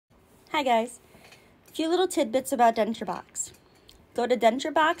Hi guys, a few little tidbits about DentureBox. Go to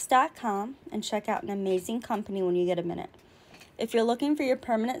DentureBox.com and check out an amazing company when you get a minute. If you're looking for your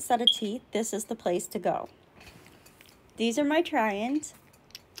permanent set of teeth, this is the place to go. These are my try-ins,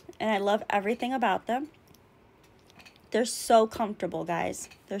 and I love everything about them. They're so comfortable, guys.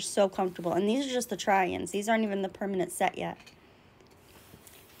 They're so comfortable, and these are just the try-ins. These aren't even the permanent set yet.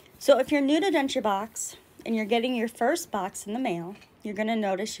 So if you're new to DentureBox and you're getting your first box in the mail, you're going to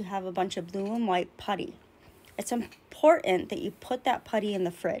notice you have a bunch of blue and white putty. It's important that you put that putty in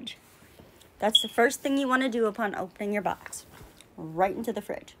the fridge. That's the first thing you want to do upon opening your box. Right into the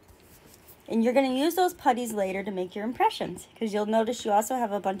fridge. And you're going to use those putties later to make your impressions, because you'll notice you also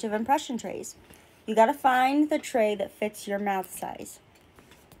have a bunch of impression trays. You got to find the tray that fits your mouth size.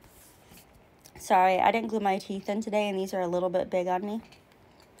 Sorry, I didn't glue my teeth in today, and these are a little bit big on me.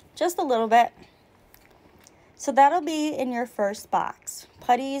 Just a little bit. So that'll be in your first box.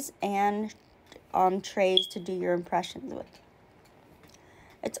 Putties and trays to do your impressions with.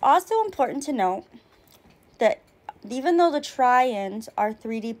 It's also important to note that even though the try-ins are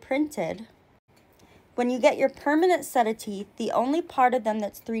 3D printed, when you get your permanent set of teeth, the only part of them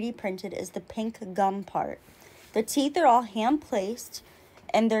that's 3D printed is the pink gum part. The teeth are all hand-placed,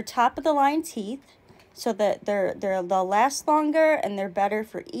 and they're top-of-the-line teeth, so that they'll last longer, and they're better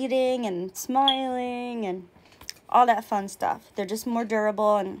for eating and smiling and all that fun stuff. They're just more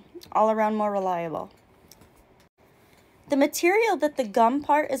durable and all around more reliable. The material that the gum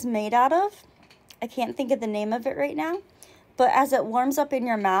part is made out of, I can't think of the name of it right now, but as it warms up in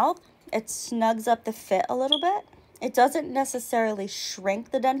your mouth, it snugs up the fit a little bit. It doesn't necessarily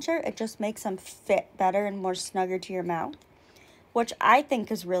shrink the denture, it just makes them fit better and more snugger to your mouth, which I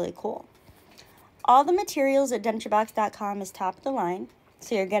think is really cool. All the materials at DentureBox.com is top of the line,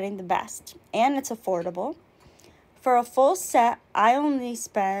 so you're getting the best, and it's affordable. For a full set, I only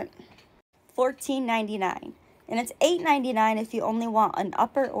spent $14.99, and it's $8.99 if you only want an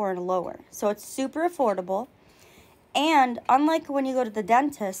upper or a lower. So it's super affordable, and unlike when you go to the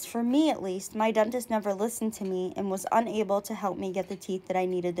dentist, for me at least, my dentist never listened to me and was unable to help me get the teeth that I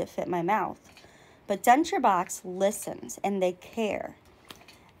needed that fit my mouth. But DentureBox listens, and they care,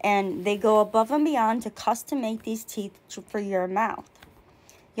 and they go above and beyond to custom make these teeth for your mouth.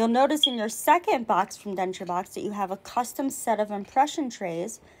 You'll notice in your second box from DentureBox that you have a custom set of impression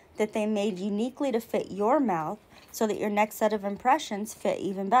trays that they made uniquely to fit your mouth so that your next set of impressions fit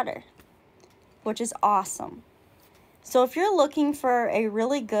even better, which is awesome. So if you're looking for a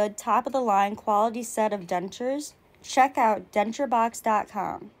really good top-of-the-line quality set of dentures, check out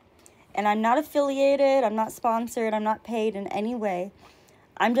DentureBox.com. And I'm not affiliated, I'm not sponsored, I'm not paid in any way.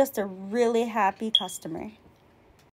 I'm just a really happy customer.